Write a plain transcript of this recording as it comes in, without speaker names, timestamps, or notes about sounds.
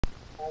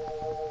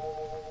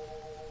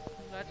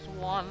Let's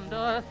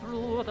wander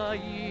through the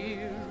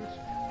years.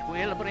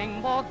 'Twill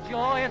bring both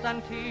joys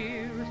and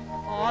tears,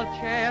 all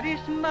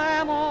cherished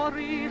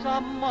memories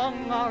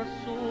among our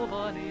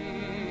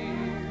souvenirs.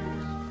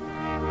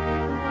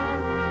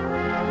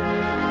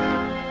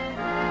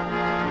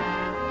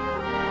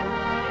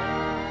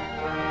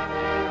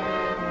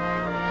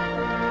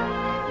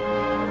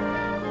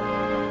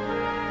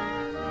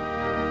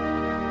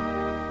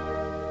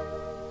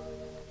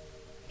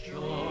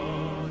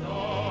 Should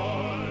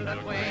old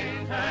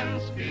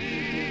acquaintance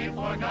be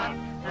forgot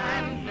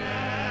and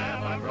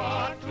never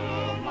brought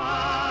to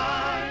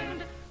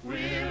mind,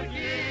 we'll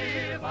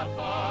give a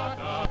thought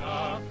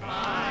of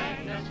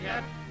kindness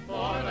yet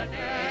for the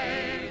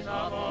days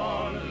of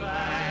old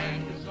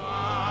lang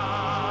syne.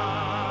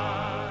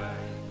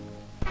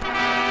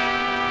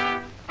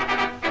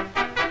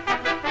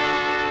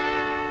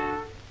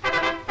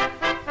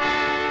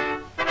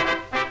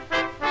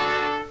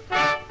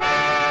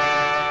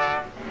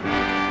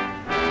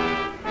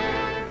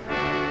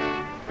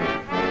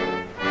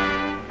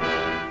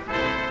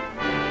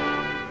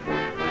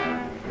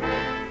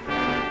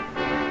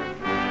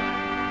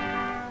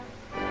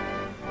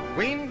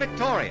 Queen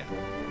Victoria.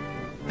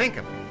 Think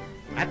of it.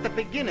 At the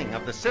beginning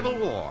of the Civil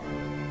War,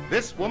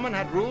 this woman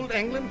had ruled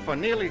England for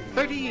nearly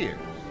 30 years.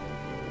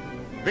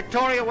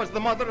 Victoria was the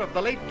mother of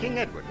the late King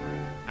Edward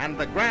and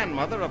the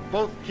grandmother of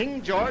both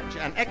King George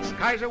and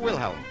ex-Kaiser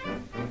Wilhelm.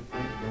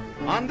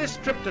 On this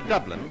trip to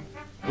Dublin,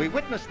 we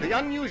witnessed the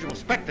unusual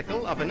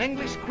spectacle of an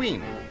English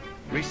queen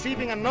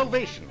receiving an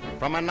ovation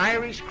from an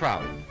Irish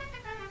crowd.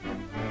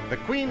 The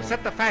queen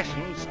set the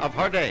fashions of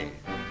her day,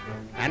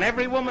 and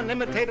every woman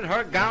imitated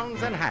her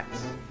gowns and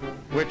hats,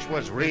 which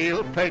was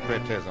real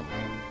patriotism.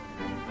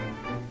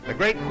 The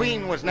great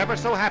queen was never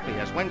so happy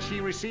as when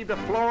she received a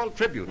floral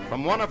tribute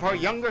from one of her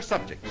younger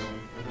subjects.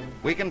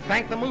 We can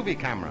thank the movie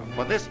camera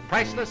for this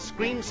priceless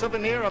screen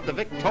souvenir of the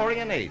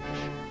Victorian age.